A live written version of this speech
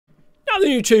Now the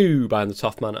YouTube, I'm the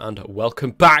Toffman, and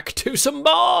welcome back to some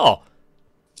more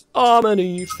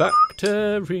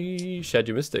Omnifactory. Shed,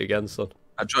 you missed it again, son.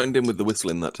 I joined in with the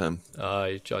whistling that time.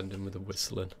 I joined in with the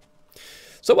whistling.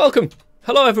 So welcome.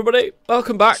 Hello everybody,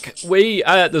 welcome back.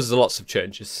 There's lots of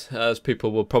changes, as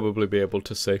people will probably be able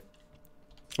to see.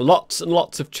 Lots and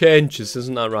lots of changes,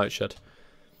 isn't that right, Shed?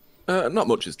 Not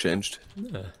much has changed.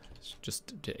 Yeah, it's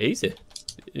just easy.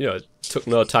 You know, it took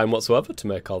no time whatsoever to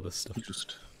make all this stuff.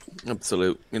 Just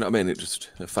absolute, you know what I mean? It's just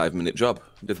a 5-minute job.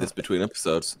 Did this between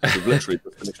episodes. We've literally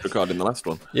just finished recording the last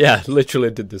one. Yeah, literally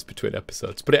did this between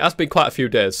episodes. But it has been quite a few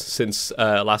days since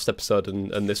last episode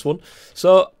and this one.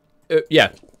 So,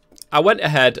 yeah, I went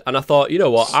ahead and I thought, you know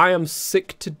what? I am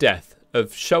sick to death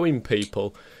of showing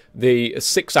people the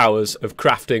 6 hours of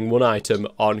crafting one item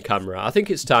on camera. I think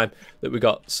it's time that we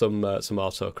got some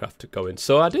auto craft going.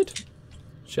 So I did.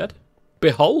 Shed.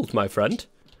 Behold, my friend.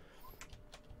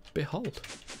 Behold.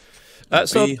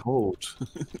 Behold.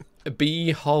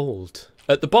 Behold.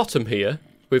 At the bottom here,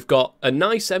 we've got a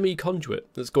nice ME conduit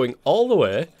that's going all the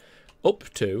way up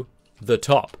to the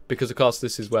top. Because, of course,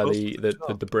 this is where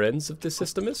the brains of this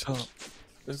system is.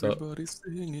 Everybody's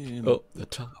singing up the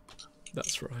top.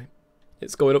 That's right.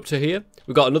 It's going up to here.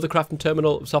 We've got another crafting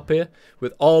terminal up top here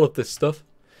with all of this stuff.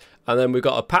 And then we've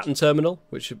got a pattern terminal,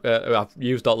 which I've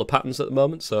used all the patterns at the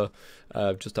moment, so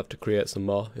I just have to create some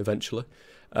more eventually.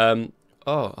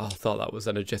 Oh, I thought that was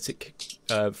energetic,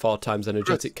 4 times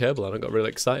energetic cable, and I got really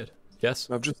excited. Yes?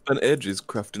 I've just spent ages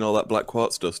crafting all that black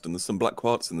quartz dust, and there's some black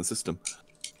quartz in the system.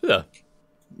 Yeah.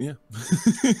 Yeah.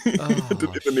 Oh, I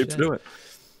didn't even need to do it.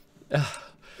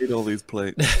 Need all these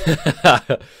plates.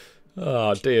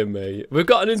 Oh, dear me. We've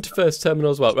got an interface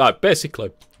terminal as well. Right, basically,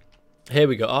 here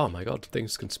we go. Oh, my God,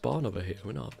 things can spawn over here.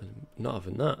 We're not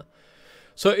having that.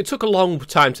 So it took a long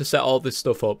time to set all this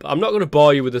stuff up. I'm not going to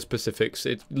bore you with the specifics.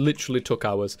 It literally took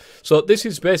hours. So this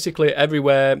is basically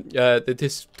everywhere that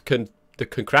this can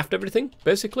craft everything,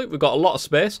 basically. We've got a lot of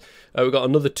space. We've got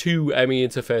another 2 ME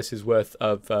interfaces worth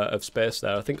of space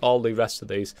there. I think all the rest of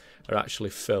these are actually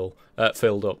filled up,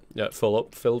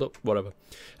 whatever.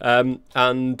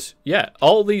 And yeah,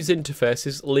 all these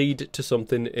interfaces lead to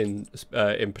something in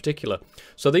particular.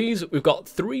 So we've got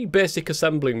 3 basic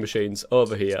assembling machines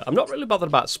over here. I'm not really bothered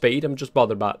about speed. I'm just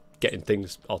bothered about getting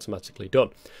things automatically done.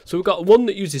 So we've got one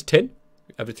that uses tin.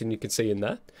 Everything you can see in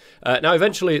there. Now,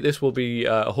 eventually, this will be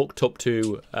hooked up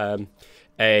to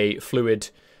a fluid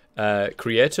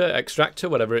creator, extractor,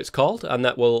 whatever it's called, and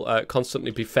that will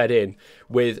constantly be fed in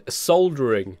with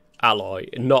soldering alloy,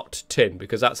 not tin,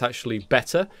 because that's actually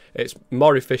better. It's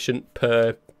more efficient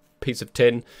per piece of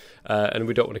tin, and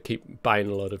we don't want to keep buying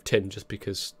a lot of tin just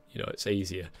because, you know, it's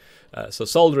easier. So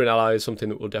soldering alloy is something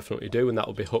that we'll definitely do, and that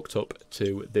will be hooked up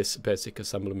to this basic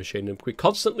assembly machine and we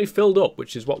constantly filled up,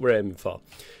 which is what we're aiming for.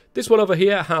 This one over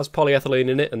here has polyethylene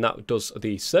in it, and that does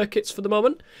the circuits for the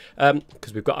moment,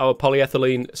 because we've got our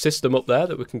polyethylene system up there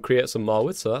that we can create some more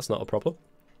with, so that's not a problem.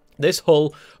 This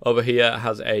hull over here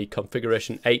has a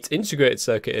configuration 8 integrated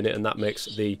circuit in it, and that makes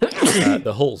the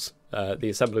hulls. The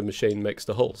assembly machine makes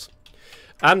the hulls.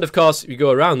 And of course, you go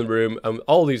around the room, and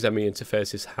all these ME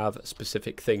interfaces have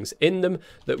specific things in them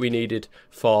that we needed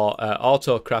for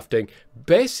auto crafting.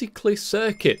 Basically,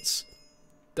 circuits.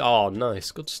 Oh,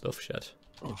 nice, good stuff, Shed.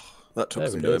 Oh, that took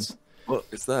some doing. Well,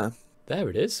 it's there. There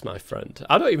it is, my friend.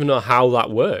 I don't even know how that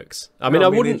works. I mean, I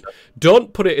wouldn't.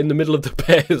 Don't put it in the middle of the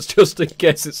base just in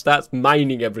case it starts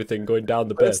mining everything going down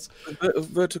the base. A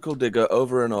vertical digger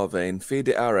over an ore vein, feed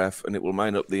it RF, and it will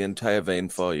mine up the entire vein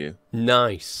for you.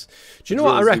 Nice. Do you know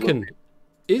what I reckon?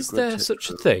 Is there such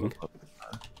a thing?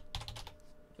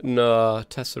 No,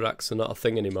 tesseracts are not a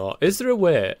thing anymore. Is there a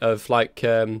way of like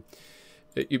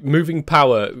moving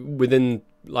power within,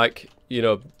 like, you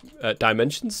know,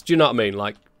 dimensions? Do you know what I mean?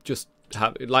 Like just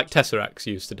like tesseracts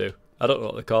used to do. I don't know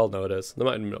what they're called nowadays. They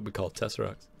might not be called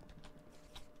tesseracts.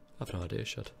 I've no idea,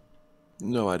 Shed.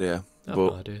 No idea. I've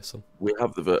no idea, son. We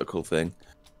have the vertical thing.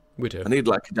 We do. I need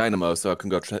like a dynamo so I can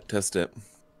go test it.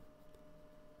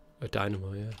 A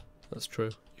dynamo, yeah, that's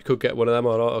true. You could get one of them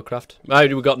on autocraft.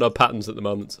 We've got no patterns at the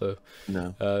moment, so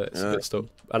no, it's a bit stuck.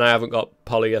 And I haven't got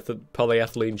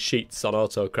polyethylene sheets on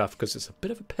autocraft because it's a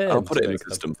bit of a pain. I'll put it in the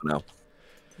system for now.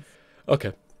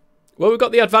 Okay. Well, we've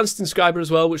got the advanced inscriber as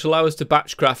well, which allows us to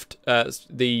batch craft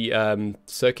the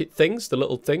circuit things, the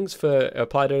little things for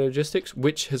applied energistics,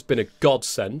 which has been a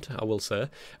godsend, I will say.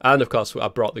 And of course, I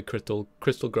brought the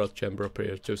crystal growth chamber up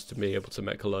here just to be able to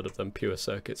make a lot of them pure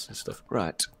circuits and stuff.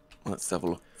 Right. Let's have a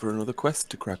look for another quest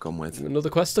to crack on with.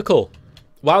 Another questicle.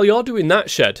 while you're doing that,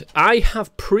 Shed,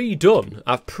 I've pre-done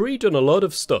a load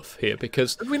of stuff here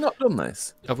because... Have we not done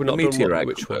this? Have we not done meteorite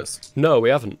which compass? was? No, we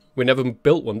haven't. We never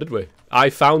built one, did we? I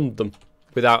found them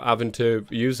without having to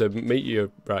use a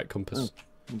meteorite compass.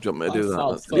 Do you want me to do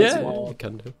that? Yeah, you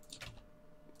can do.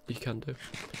 You can do.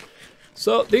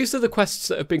 So these are the quests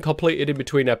that have been completed in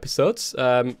between episodes.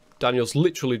 Daniel's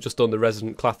literally just done the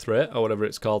Resident Clathrate, or whatever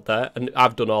it's called there, and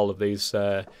I've done all of these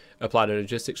applied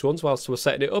energistics ones whilst we're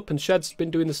setting it up, and Shed's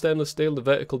been doing the stainless steel, the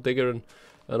vertical digger, and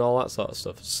all that sort of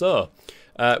stuff. So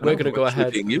we're going to go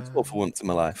ahead. Being useful for once in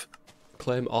my life.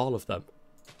 Claim all of them.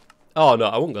 Oh no,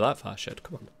 I won't go that far, Shed.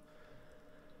 Come on.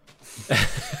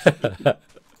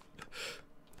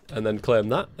 And then claim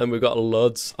that, and we've got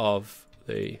loads of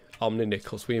the Omni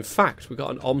nickels. We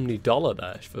got an Omni dollar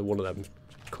there for one of them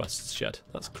quests, Shed.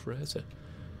 That's crazy.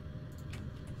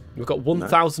 We've got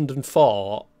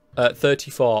 1,004,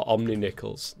 34 Omni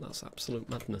nickels. That's absolute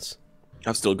madness.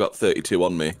 I've still got 32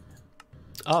 on me.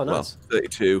 Oh, nice. Well,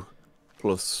 32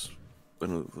 plus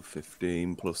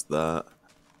 15 plus that.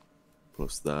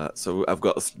 Plus that. So I've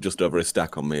got just over a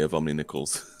stack on me of Omni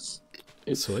nickels.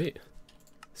 Sweet.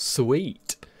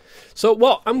 Sweet. So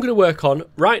what I'm going to work on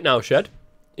right now, Shed,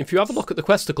 if you have a look at the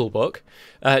questicle book,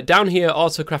 down here,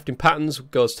 auto crafting patterns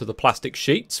goes to the plastic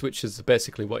sheets, which is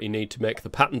basically what you need to make the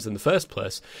patterns in the first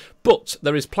place. But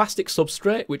there is plastic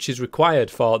substrate, which is required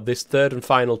for this third and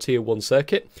final tier 1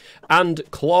 circuit, and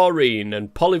chlorine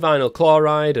and polyvinyl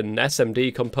chloride and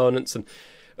SMD components, and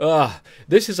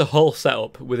this is a whole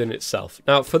setup within itself.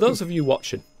 Now, for those of you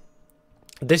watching,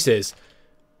 this is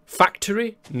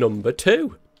factory number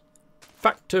 2.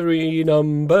 Factory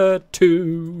number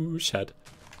 2, Shed.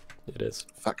 It is.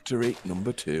 Factory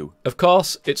number 2. Of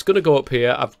course, it's going to go up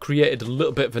here. I've created a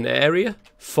little bit of an area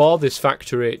for this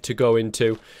factory to go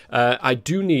into. I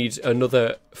do need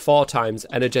another 4 times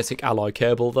energetic alloy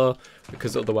cable, though,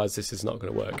 because otherwise this is not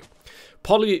going to work.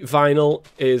 Polyvinyl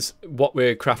is what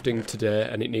we're crafting today,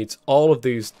 and it needs all of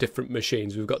these different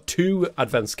machines. We've got 2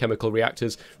 advanced chemical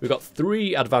reactors, we've got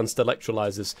 3 advanced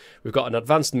electrolyzers, we've got an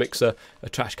advanced mixer, a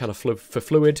trash can for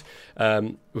fluid,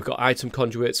 we've got item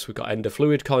conduits, we've got ender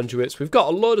fluid conduits, we've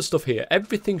got a load of stuff here.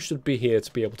 Everything should be here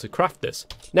to be able to craft this.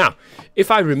 Now, if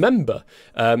I remember,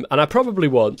 and I probably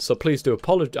won't, so please do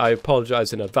apologise. I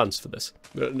apologise in advance for this.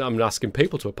 I'm asking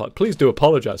people to apologise. Please do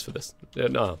apologise for this.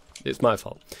 No, it's my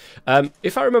fault.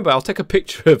 If I remember, I'll take a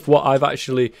picture of what I've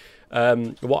actually,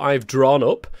 what I've drawn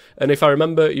up, and if I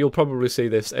remember, you'll probably see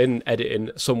this in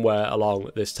editing somewhere along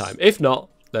this time. If not,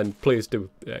 then please do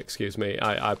excuse me.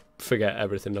 I forget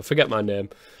everything. I forget my name,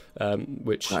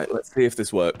 which right. Let's see if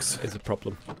this works. Is a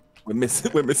problem. We're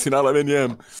missing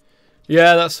aluminium.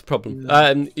 Yeah, that's the problem.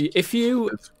 If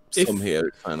you some here,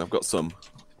 it's fine. I've got some.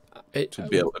 To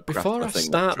be able to craft before I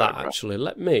start that, actually,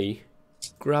 let me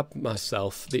grab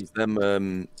myself the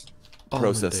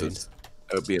processes.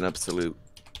 It would be an absolute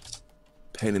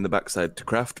pain in the backside to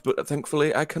craft, but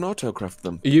thankfully I can auto craft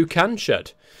them. You can,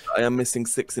 Shed. I am missing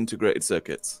 6 integrated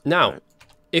circuits. Now,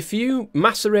 if you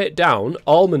macerate down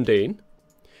almandine,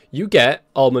 you get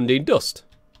almandine dust.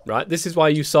 Right, this is why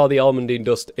you saw the almandine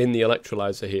dust in the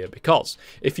electrolyzer here, because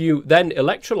if you then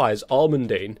electrolyze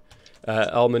almandine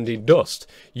dust,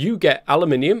 you get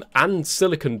aluminium and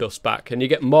silicon dust back, and you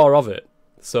get more of it.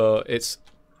 So it's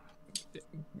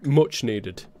much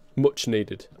needed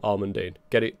almandine.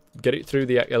 Get it through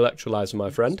the electrolyzer,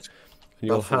 my friend, and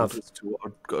you'll have. What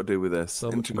I've got to do with this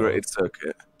integrated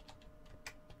circuit.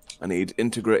 I need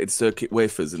integrated circuit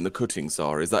wafers in the cutting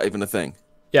saw. Is that even a thing?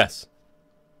 Yes.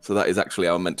 So that is actually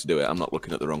how I'm meant to do it. I'm not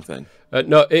looking at the wrong thing.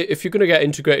 No, if you're going to get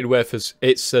integrated wafers,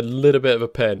 it's a little bit of a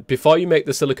pain. Before you make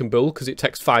the silicon bull, because it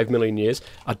takes 5 million years,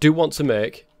 I do want to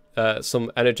make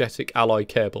some energetic alloy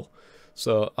cable.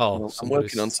 So, well, I'm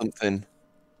working on something.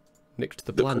 Nicked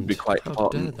the blend. Could be quite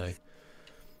important. Dare they?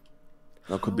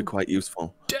 That could be quite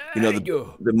useful. Dare you know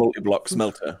the multi-block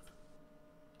smelter.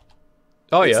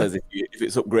 Oh it yeah. Says if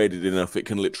it's upgraded enough, it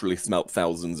can literally smelt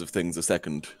thousands of things a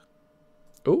second.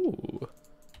 Ooh.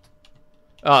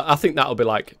 I think that'll be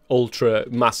like ultra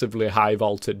massively high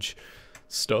voltage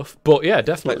stuff, but yeah,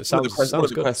 definitely sounds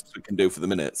good. Quests we can do for the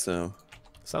minute, so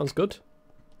sounds good.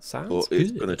 Sounds but good.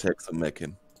 It's gonna take some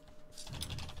making.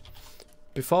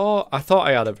 Before I thought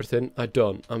I had everything, I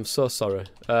don't. I'm so sorry.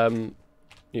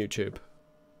 YouTube,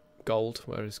 gold.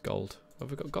 Where is gold?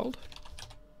 Have we got gold?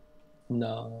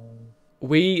 No.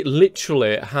 We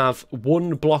literally have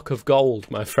 1 block of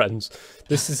gold, my friends.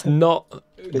 This is not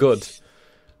good.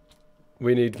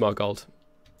 We need more gold.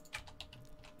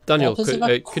 Daniel, What happens if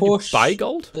I could you crush buy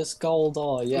gold? This gold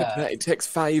ore, yeah. It takes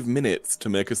 5 minutes to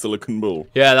make a silicon bull.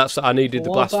 Yeah, that's I needed the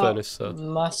What blast about furnace. So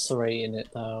macerating it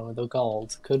though with the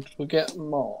gold? Could we get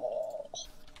more?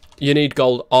 you need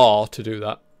gold ore to do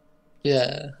that.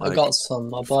 Yeah, I Like, got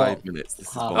some. I 5 bought. minutes. This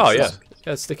is half. Oh yeah, bonkers.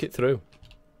 yeah. Stick it through.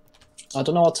 I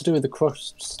don't know what to do with the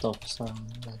crushed stuff. So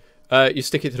You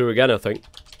stick it through again, I think.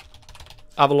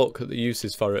 Have a look at the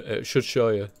uses for it. It should show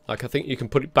you. Like I think you can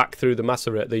put it back through the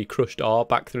macerator, the crushed ore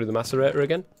back through the macerator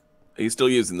again. Are you still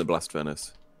using the blast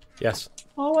furnace? Yes.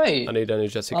 oh wait, I need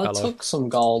energetic I alloy. took some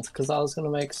gold because I was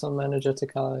gonna make some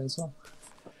energetic alloy as well.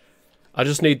 I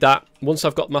just need that. Once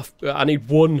I've got my, I need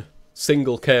one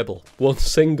single cable, one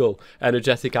single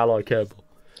energetic alloy cable.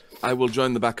 I will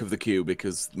join the back of the queue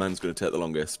because mine's going to take the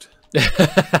longest.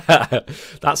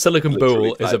 That silicon Literally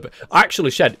bowl is a. 5.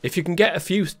 Actually, Shed, if you can get a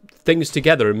few things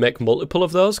together and make multiple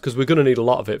of those, because we're going to need a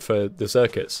lot of it for the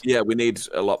circuits. Yeah, we need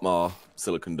a lot more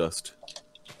silicon dust.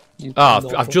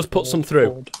 I've just put some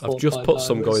through. I've just put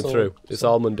some going through. It's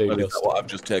almondine Well, is dust. that what I've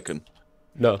just taken?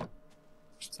 No,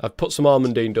 I've put some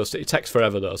almondine dust. It takes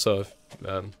forever though, so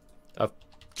I've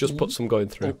just put some going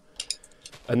through,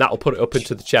 and that'll put it up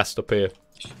into the chest up here.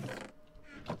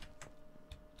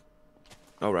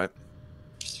 All right.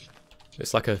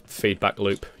 It's like a feedback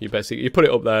loop. You put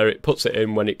it up there, it puts it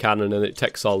in when it can, and then it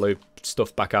takes all the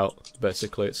stuff back out.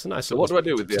 Basically, it's a nice. So what do I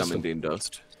do with the almondine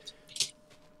dust?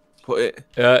 Put it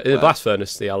in the blast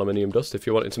furnace, the aluminium dust. If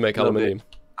you wanted to make No, aluminium.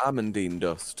 almondine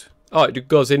dust. Oh, it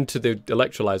goes into the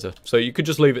electrolyzer, so you could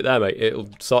just leave it there, mate. It'll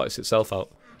sort itself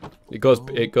out. It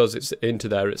goes it's into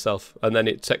there itself, and then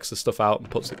it takes the stuff out and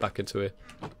puts it back into here.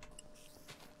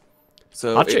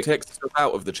 So it takes the stuff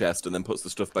out of the chest and then puts the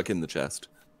stuff back in the chest.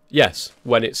 Yes,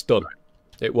 when it's done.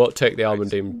 It won't take the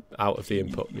almondine out of the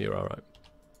input. You're all right.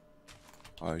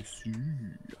 I see.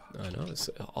 I know, it's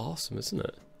awesome, isn't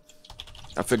it?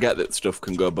 I forget that stuff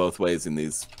can go both ways in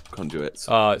these conduits.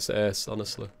 Oh, it's ace,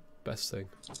 honestly. Best thing.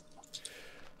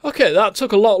 Okay, that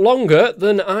took a lot longer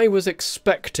than I was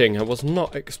expecting. I was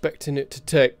not expecting it to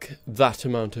take that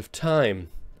amount of time.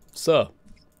 So,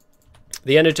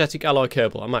 the energetic alloy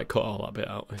cable. I might cut all that bit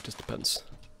out. It just depends.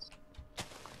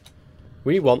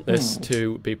 We want this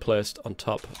to be placed on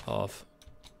top of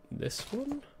this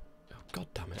one. Oh, God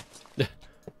damn it.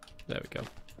 There we go.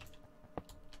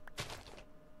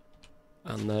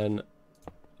 And then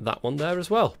that one there as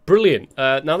well. Brilliant.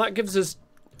 Now that gives us...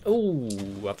 Oh,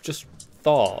 I've just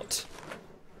thought.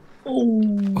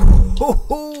 Oh,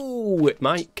 it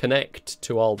might connect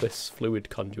to all this fluid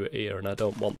conduit here, and I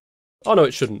don't want... Oh, no,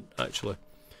 it shouldn't, actually.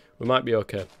 We might be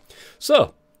okay.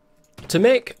 So, to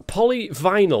make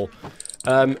polyvinyl,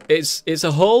 it's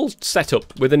a whole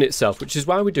setup within itself, which is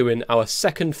why we're doing our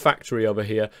second factory over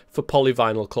here for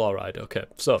polyvinyl chloride. Okay,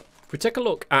 so if we take a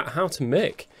look at how to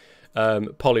make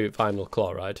polyvinyl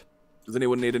chloride. Does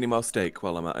anyone need any more steak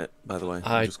while I'm at it, by the way?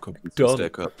 I just cooking some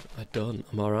steak up. I don't.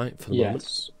 I'm all right for the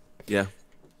moment. Yeah,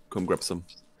 come grab some.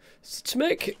 So to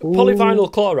make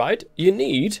polyvinyl chloride, you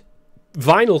need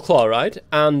vinyl chloride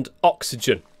and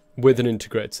oxygen with an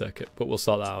integrated circuit, but we'll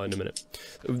sort that out in a minute.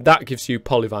 That gives you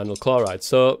polyvinyl chloride.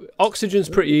 So oxygen's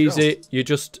pretty easy. You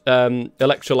just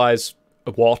electrolyze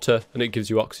water and it gives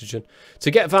you oxygen. To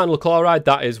get vinyl chloride,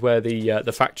 that is where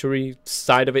the factory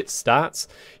side of it starts.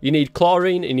 You need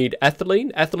chlorine, you need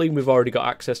ethylene. Ethylene we've already got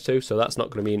access to, so that's not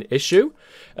going to be an issue.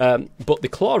 But the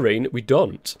chlorine we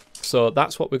don't. So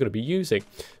that's what we're going to be using.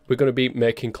 We're going to be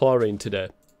making chlorine today.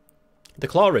 The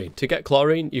chlorine. To get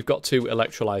chlorine, you've got to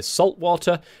electrolyze salt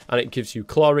water, and it gives you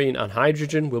chlorine and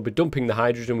hydrogen. We'll be dumping the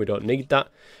hydrogen. We don't need that.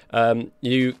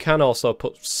 You can also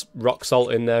put rock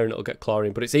salt in there, and it'll get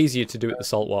chlorine, but it's easier to do it the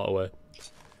salt water way.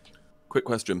 Quick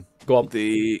question. Go on.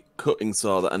 The cutting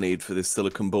saw that I need for this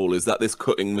silicon bowl, is that this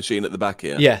cutting machine at the back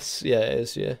here? Yes, yeah, it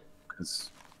is, yeah.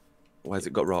 'Cause why has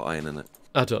it got wrought iron in it?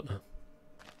 I don't know.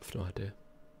 I've no idea.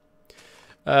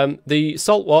 The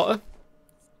salt water.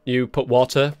 You put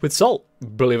water with salt,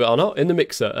 believe it or not, in the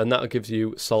mixer, and that gives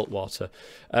you salt water.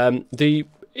 The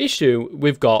issue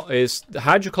we've got is the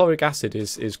hydrochloric acid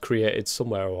is created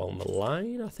somewhere along the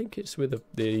line. I think it's with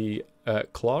the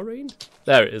chlorine.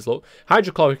 There it is, look.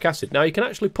 Hydrochloric acid. Now, you can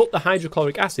actually put the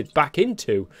hydrochloric acid back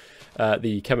into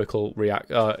the chemical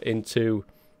into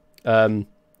an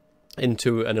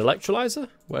electrolyzer.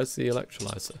 Where's the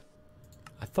electrolyzer?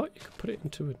 I thought you could put it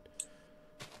into a...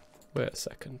 Wait a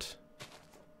second.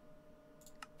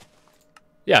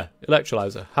 Yeah,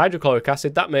 electrolyzer. Hydrochloric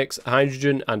acid, that makes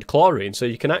hydrogen and chlorine, so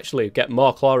you can actually get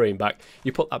more chlorine back.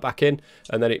 You put that back in,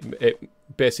 and then it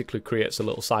basically creates a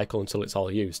little cycle until it's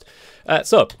all used.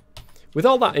 So, with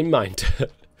all that in mind,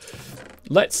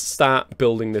 let's start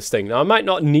building this thing. Now, I might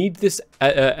not need this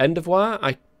end of wire.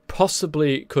 I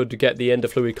possibly could get the ender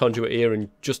fluid conduit here and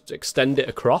just extend it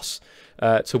across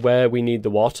to where we need the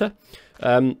water.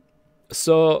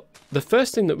 So the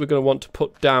first thing that we're going to want to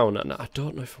put down, and I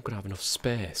don't know if I'm going to have enough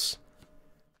space.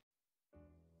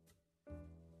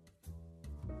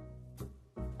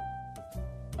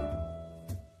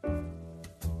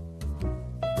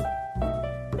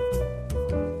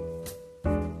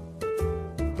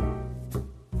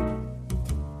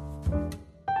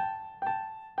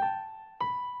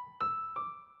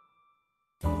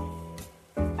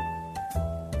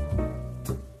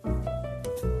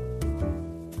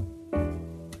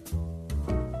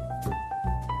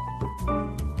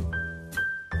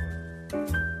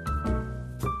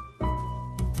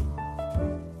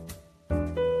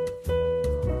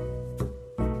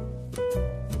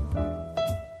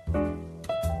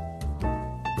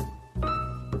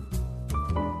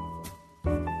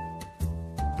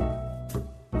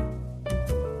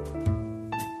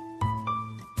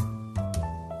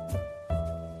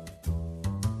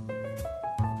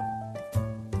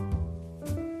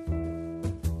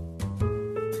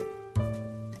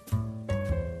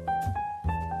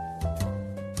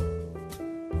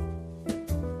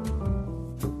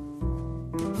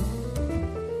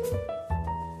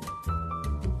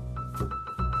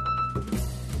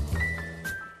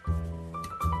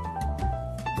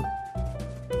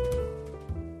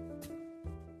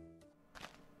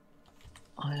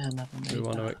 We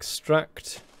want to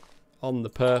extract on the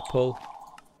purple.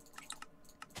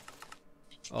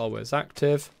 Always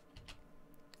active.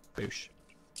 Boosh.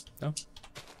 No?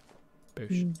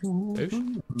 Boosh.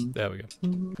 Boosh. There we go.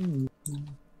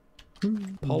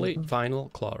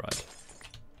 Polyvinyl chloride.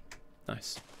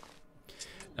 Nice.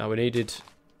 Now we needed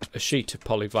a sheet of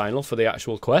polyvinyl for the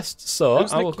actual quest, so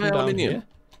I will come down here.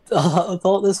 I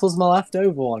thought this was my leftover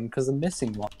one because I'm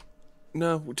missing one.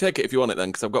 No, we'll take it if you want it then,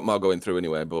 because I've got more going through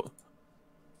anyway, but...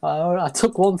 I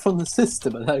took one from the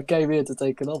system and I came here to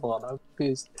take another one. I'm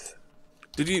confused.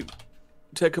 Did you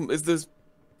take them? Is there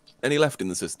any left in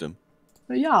the system?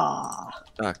 Yeah. Ah,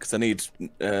 because I need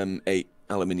 8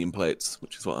 aluminium plates,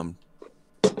 which is what I'm...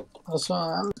 That's what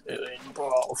I'm doing,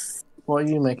 bro. What are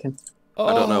you making?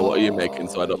 I don't know what you're making,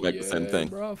 so I don't make the same thing.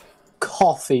 Bruv.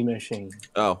 Coffee machine.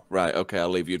 Oh, right, okay, I'll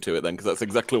leave you to it then, because that's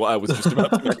exactly what I was just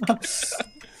about to make.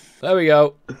 There we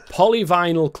go.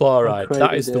 Polyvinyl chloride.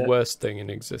 That is the it. worst thing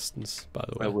in existence, by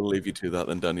the way. I will leave you to that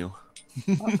then, Daniel.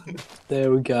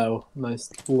 There we go.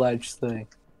 Most ledge thing.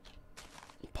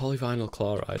 Polyvinyl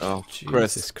chloride. Oh,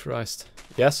 Jesus Christ.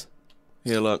 Yes?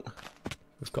 Here, look.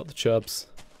 We've got the chubs.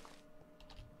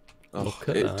 Oh, Look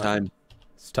at it's that. time.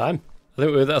 It's time. I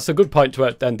think that's a good point to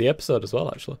end the episode as well,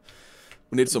 actually.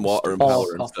 We need some water and Oh, power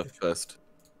and coffee. stuff first.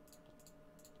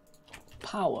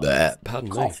 Power. Pardon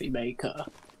me. Coffee maker.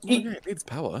 Oh, yeah, it needs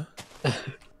power.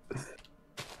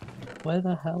 Where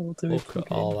the hell do we Look at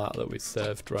put all that we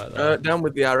saved right there. Down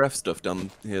with the RF stuff down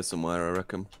here somewhere, I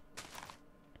reckon.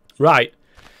 Right.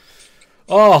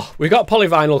 Oh, we got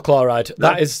polyvinyl chloride.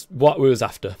 That is what we was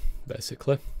after,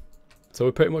 basically. So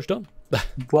we're pretty much done.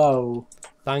 Whoa.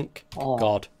 Thank Oh,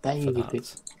 God baby. for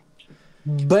that.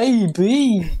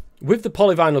 Baby! With the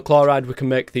polyvinyl chloride, we can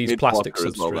make these Need plastic water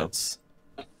as well, though. substrates.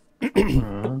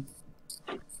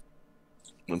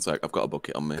 One sec, I've got a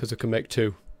bucket on me. Because we can make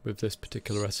 2 with this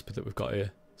particular recipe that we've got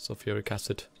here. Sulfuric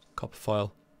acid, copper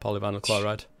foil, polyvinyl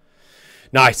chloride.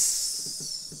 Nice!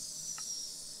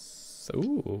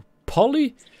 Ooh,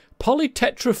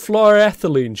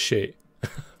 polytetrafluoroethylene sheet.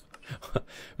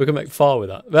 We can make 4 with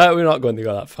that. We're not going to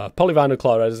go that far. Polyvinyl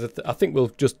chloride, I think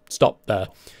we'll just stop there.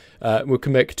 We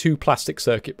can make 2 plastic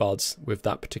circuit boards with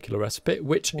that particular recipe,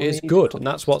 which is good. And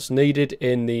that's what's needed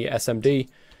in the SMD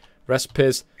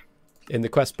recipes in the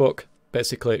quest book.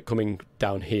 Basically, coming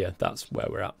down here, that's where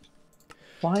we're at.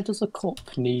 Why does a cup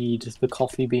need the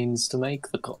coffee beans to make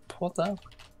the cup? What the hell?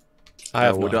 I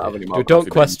have we no don't have idea. any more Don't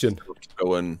coffee question. beans. We'll just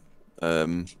go and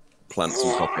plant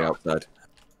some coffee outside.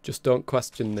 Just don't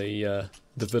question the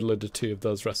validity of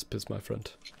those recipes, my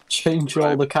friend. Change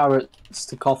all the carrots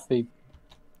to coffee.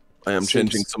 I am Seems-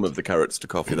 changing some of the carrots to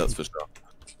coffee, that's for sure.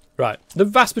 Right. The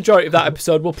vast majority of that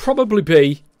episode will probably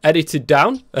be edited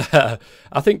down. I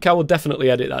think I will definitely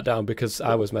edit that down because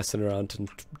I was messing around and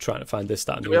trying to find this,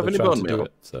 that, and Do the we have other, any trying bone to do meal?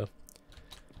 it. So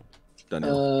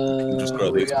Daniel, we can just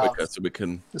grow these we have quicker so we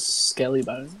can... the skelly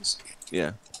bones.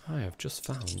 Yeah. I have just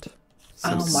found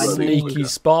Oh, some my sneaky knee.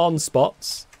 spawn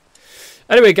spots.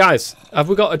 Anyway, guys, have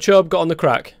we got a chub got on the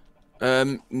crack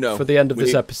No. for the end of we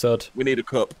this need, episode? We need a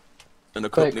cup. And a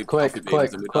cup needs coffee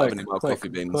beans, and we don't have any more coffee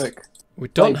beans. quick. We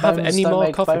don't Wait, have bones any don't more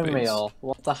make coffee bone beans. meal.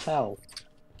 What the hell?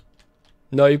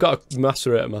 No, you've got to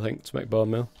macerate them, I think, to make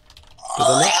bone meal. Do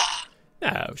they not?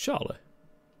 No, surely.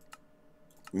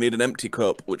 You need an empty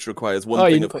cup, which requires Oh,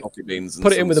 one you thing of coffee beans. And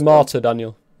Put it in some with a stuff. mortar,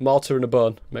 Daniel. Mortar and a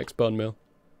bone makes bone meal.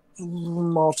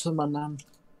 Mortar, my nan.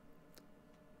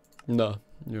 No,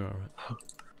 you're all right.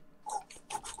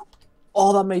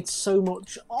 Oh, that made so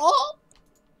much. Oh!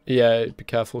 Yeah, be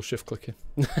careful shift clicking.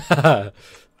 Because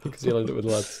you'll end up with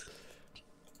lads.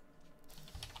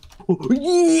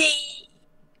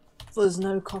 There's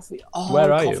no coffee. Oh,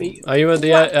 Where are coffee. you? Are you at the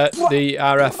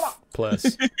RF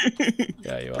place?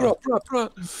 Yeah, you are.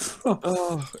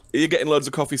 Oh, are you getting loads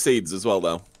of coffee seeds as well,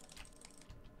 though?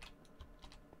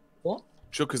 What?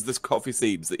 Chuckers, there's coffee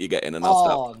seeds that you're getting, and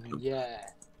I'll Oh, yeah.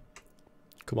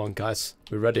 Come on, guys.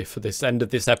 We're ready for this end of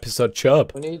this episode,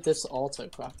 Chubb. We need this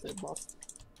auto-crafted mod.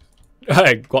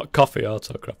 Hey, what coffee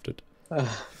auto-crafted?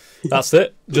 That's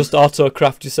it. Just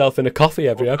auto-craft yourself in a coffee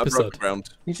every episode.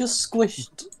 You just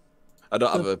squished I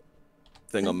don't have a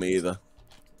thing on me either.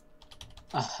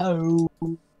 a hoe.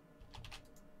 Okay,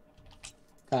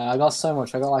 I got so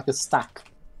much. I got like a stack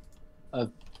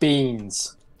of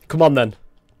beans. Come on, then.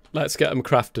 Let's get them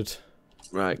crafted.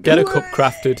 Right. Get a cup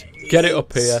crafted. Get it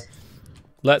up here.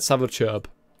 Let's have a chub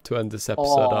to end this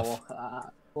episode off. Look at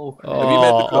that. Oh, Have you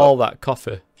made the cup? All that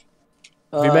coffee.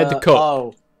 Have you made the cup?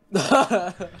 Oh.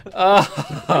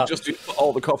 Just you put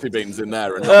all the coffee beans in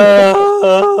there. And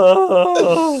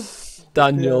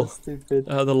Daniel, Yeah, stupid.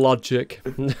 the logic.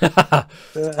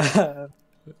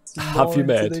 Have you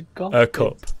made a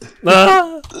cup?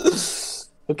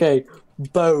 Okay,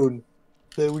 bone.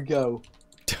 There we go.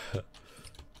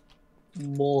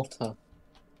 Mortar.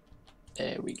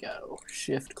 There we go.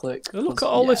 Shift click. Look at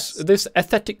all yes. this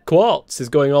aesthetic quartz is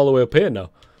going all the way up here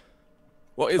now.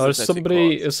 what is Or it?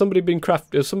 has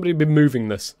somebody been moving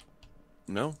this?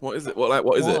 No. What is it?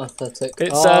 What is it? Aesthetic.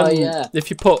 It's Oh, yeah. if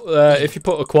you put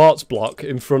a quartz block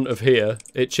in front of here,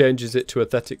 it changes it to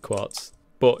aesthetic quartz.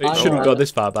 But it I shouldn't know. go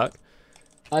this far back.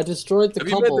 I destroyed the Have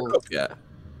you made cobble. the cup yet?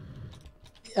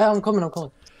 Yeah, I'm coming.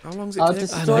 How long does it I take?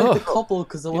 destroyed the cobble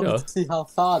because I wanted know. to see how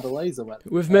far the laser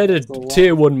went. We've made a That's lot.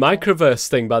 tier 1 microverse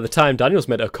thing by the time Daniel's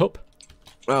made a cup.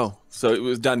 Oh, so it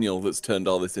was Daniel that's turned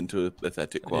all this into a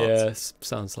pathetic quartz. Yes,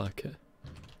 sounds like it.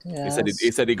 Yeah,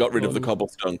 He said he got rid of the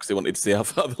cobblestone because he wanted to see how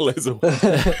far the laser went.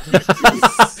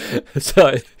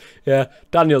 So, yeah,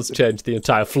 Daniel's changed the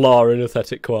entire floor in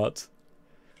aesthetic quartz.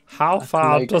 How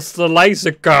far make- does the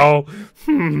laser go?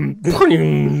 Over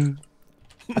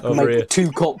make here,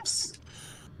 2 cups.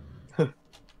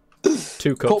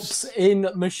 2 cups. Cups in,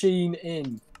 machine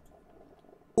in.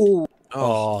 Ooh.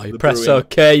 Oh, you the press brewing.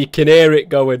 OK, you can hear it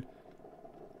going.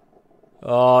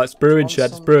 Oh, it's brewing Want shed,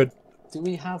 it's some- brewing. Do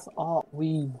we have art?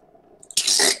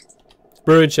 It's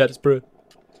brewing shed, it's brewing.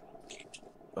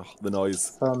 Oh, the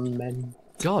noise. From men.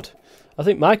 God, I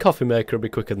think my coffee maker will be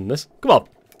quicker than this. Come on.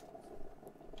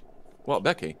 What,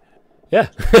 Becky? Yeah.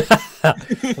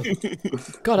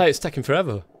 God, it's taking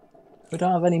forever. We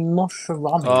don't have any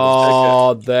mushrooms.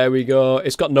 Oh, there we go.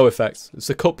 It's got no effects. It's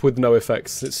a cup with no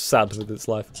effects. It's sad with its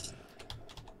life.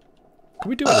 Can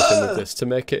we do anything with this to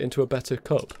make it into a better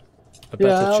cup? A Yeah,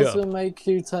 better I chub? also make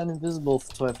you turn invisible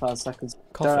for 25 seconds.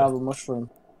 Coffee. Don't have a mushroom.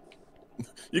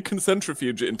 You can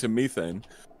centrifuge it into methane.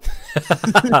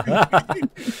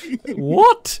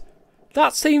 What?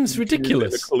 That seems Use it in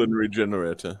ridiculous. a culinary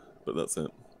generator, but that's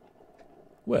it.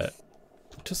 Wait,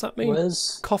 does that mean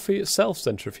Where's coffee itself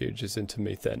centrifuges into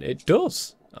methane? It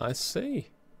does. I see.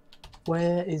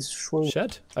 where is shroom?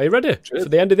 Shed, are you ready Shed. for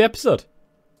the end of the episode?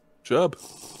 Job.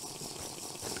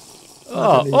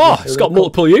 Oh, need oh, to it's do got the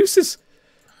multiple uses.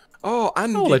 Oh,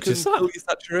 and Oh, you like can just that. fill your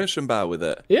saturation bar with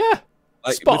it. Yeah.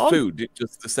 Like Spot with on. food,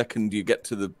 just the second you get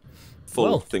to the full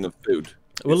Well, thing of food.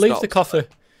 We'll it leave the stops. coffee.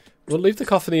 We'll leave the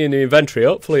coffee in the inventory.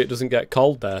 Hopefully, it doesn't get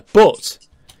cold there. But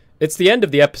it's the end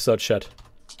of the episode, Shed.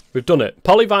 We've done it.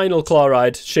 Polyvinyl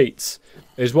chloride sheets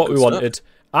is what Good we stuff. wanted.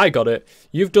 I got it.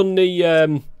 You've done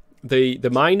the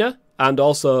miner and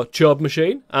also Chobe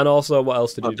machine and also what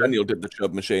else did Oh, you do? Daniel did the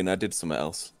chub machine. I did something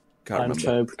else. Can't I'm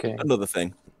remember. Chobe King. Another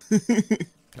thing.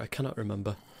 I cannot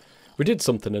remember. We did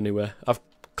something anyway. I've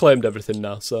claimed everything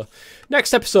now. So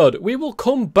next episode we will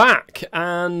come back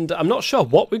and I'm not sure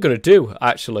what we're going to do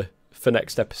actually for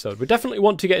next episode. We definitely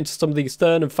want to get into some of these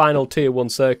third and final tier 1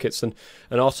 circuits and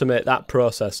automate that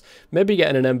process. Maybe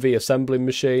getting an MV assembling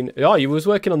machine. Oh, you was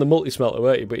working on the multi-smelter,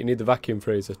 weren't you? But you need the vacuum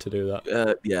freezer to do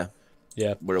that. Yeah,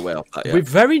 Yeah. we're away off that. Yeah. We're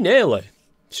very nearly,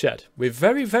 Shed. We're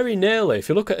very, very nearly. If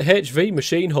you look at HV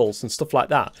machine hulls and stuff like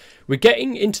that, we're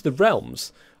getting into the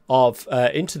realms of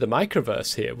into the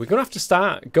microverse here. We're going to have to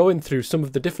start going through some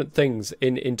of the different things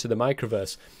into the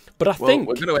microverse. But I Well, think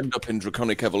we're going to end up in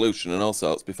draconic evolution and all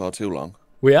sorts before too long.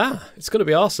 we are. It's going to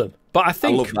be awesome. But I I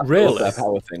think love that, I really, love that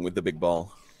power thing with the big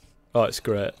ball. oh, it's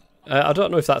great. I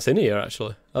don't know if that's in here,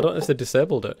 actually. I don't know if they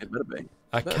disabled it. It better be.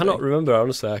 I Better cannot be. remember,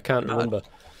 honestly. I can't remember.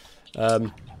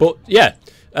 But, yeah.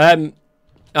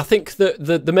 I think that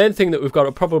the main thing that we've got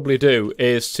to probably do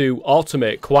is to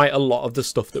automate quite a lot of the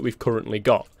stuff that we've currently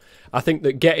got. I think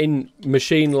that getting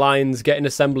machine lines, getting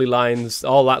assembly lines,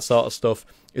 all that sort of stuff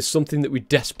is something that we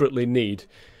desperately need.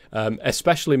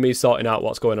 Especially me sorting out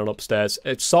what's going on upstairs.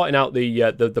 It's sorting out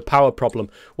the power problem.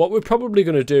 What we're probably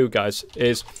going to do, guys,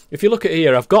 is if you look at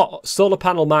here, I've got solar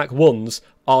panel Mark 1s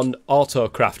on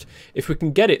Autocraft. If we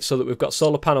can get it so that we've got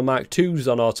solar panel Mark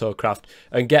 2s on Autocraft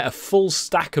and get a full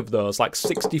stack of those, like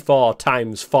 64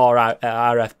 times 4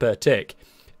 RF per tick,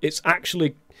 it's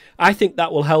actually, I think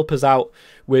that will help us out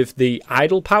with the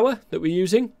idle power that we're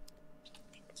using.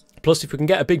 Plus, if we can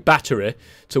get a big battery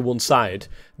to one side,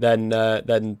 then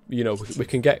you know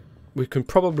we can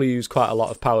probably use quite a lot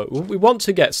of power. We want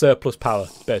to get surplus power,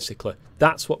 basically.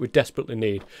 That's what we desperately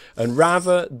need. And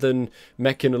rather than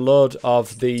making a load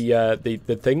of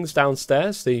the things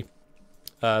downstairs, the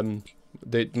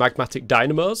magmatic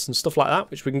dynamos and stuff like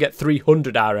that, which we can get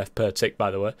 300 RF per tick,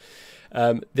 by the way,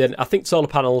 then I think solar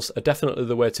panels are definitely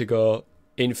the way to go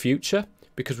in future.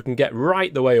 Because we can get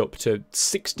right the way up to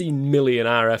 16 million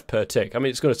RF per tick. I mean,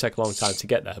 it's going to take a long time to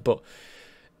get there, but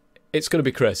it's going to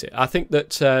be crazy. I think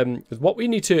that what we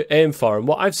need to aim for, and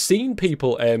what I've seen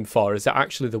people aim for, is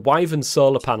actually the Wyvern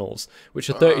solar panels, which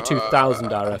are 32,000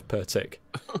 RF per tick.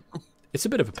 It's a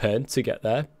bit of a pain to get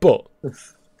there, but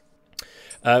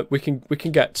we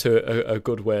can get to a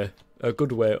good way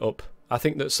up. I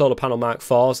think that solar panel Mark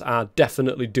 4s are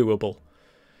definitely doable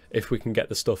if we can get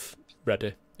the stuff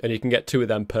ready. And you can get 2 of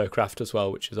them per craft as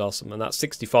well, which is awesome. And that's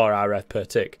 64 RF per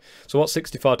tick. So what's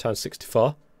 64 times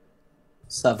 64?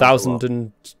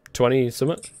 1,020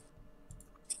 something?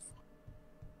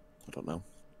 I don't know.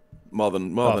 More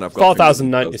than I've got.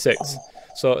 4,096.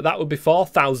 So that would be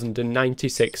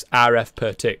 4,096 RF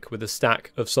per tick with a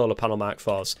stack of solar panel Mark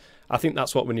 4s. I think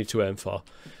that's what we need to aim for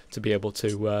to be able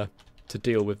to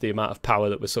deal with the amount of power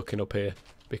that we're sucking up here.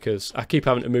 Because I keep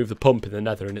having to move the pump in the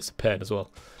nether and it's a pain as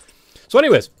well. So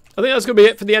anyways, I think that's going to be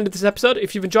it for the end of this episode.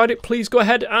 If you've enjoyed it, please go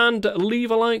ahead and leave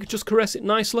a like. Just caress it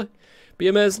nicely. Be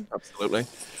amazing. Absolutely.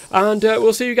 And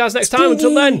we'll see you guys next time.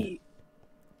 Until then,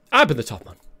 I've been the Top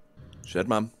Man. Shed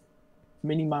Man.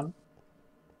 Mini Man.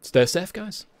 Stay safe,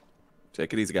 guys.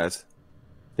 Take it easy, guys.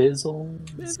 Fizzle.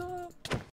 Fizzle.